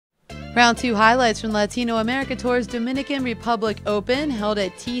Round 2 highlights from Latino America Tour's Dominican Republic Open, held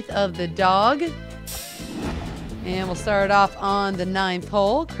at Teeth of the Dog. And we'll start off on the 9th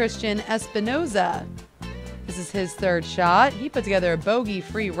hole, Christian Espinoza. This is his third shot. He put together a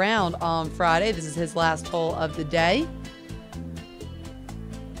bogey-free round on Friday. This is his last hole of the day.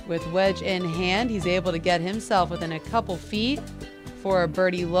 With wedge in hand, he's able to get himself within a couple feet for a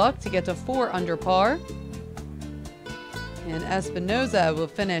birdie look to get to 4 under par. And Espinoza will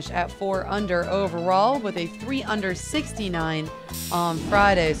finish at 4 under overall with a 3 under 69 on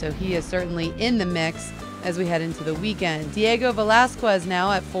Friday. So he is certainly in the mix as we head into the weekend. Diego Velasquez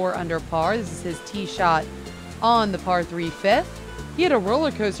now at 4 under par. This is his tee shot on the par 3 fifth. He had a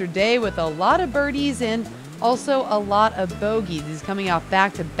roller coaster day with a lot of birdies and also a lot of bogeys. He's coming off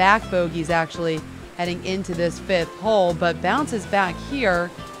back-to-back bogeys actually heading into this 5th hole, but bounces back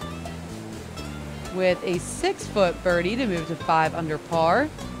here with a 6-foot birdie to move to 5 under par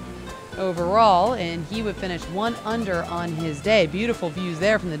overall, and he would finish 1 under on his day. Beautiful views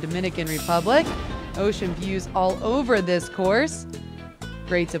there from the Dominican Republic. Ocean views all over this course.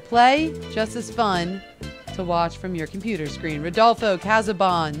 Great to play, just as fun to watch from your computer screen. Rodolfo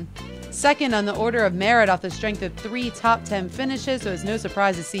Casabon, second on the order of merit off the strength of 3 top 10 finishes, so it's no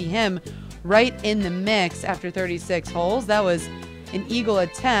surprise to see him right in the mix after 36 holes. That was an eagle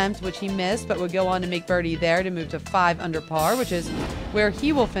attempt, which he missed, but would go on to make birdie there to move to 5 under par, which is where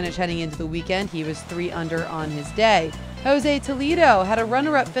he will finish heading into the weekend. He was 3 under on his day. Jose Toledo had a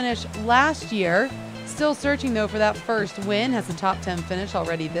runner-up finish last year. Still searching, though, for that first win. Has a top 10 finish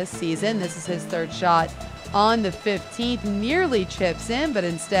already this season. This is his third shot on the 15th. Nearly chips in, but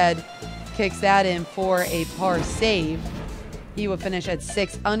instead kicks that in for a par save. He will finish at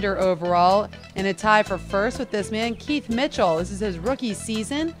 6 under overall in a tie for first with this man, Keith Mitchell. This is his rookie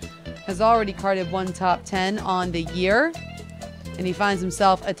season. Has already carded 1 top 10 on the year. And he finds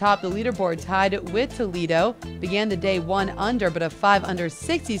himself atop the leaderboard tied with Toledo. Began the day 1 under, but a 5 under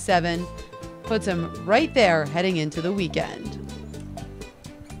 67 puts him right there heading into the weekend.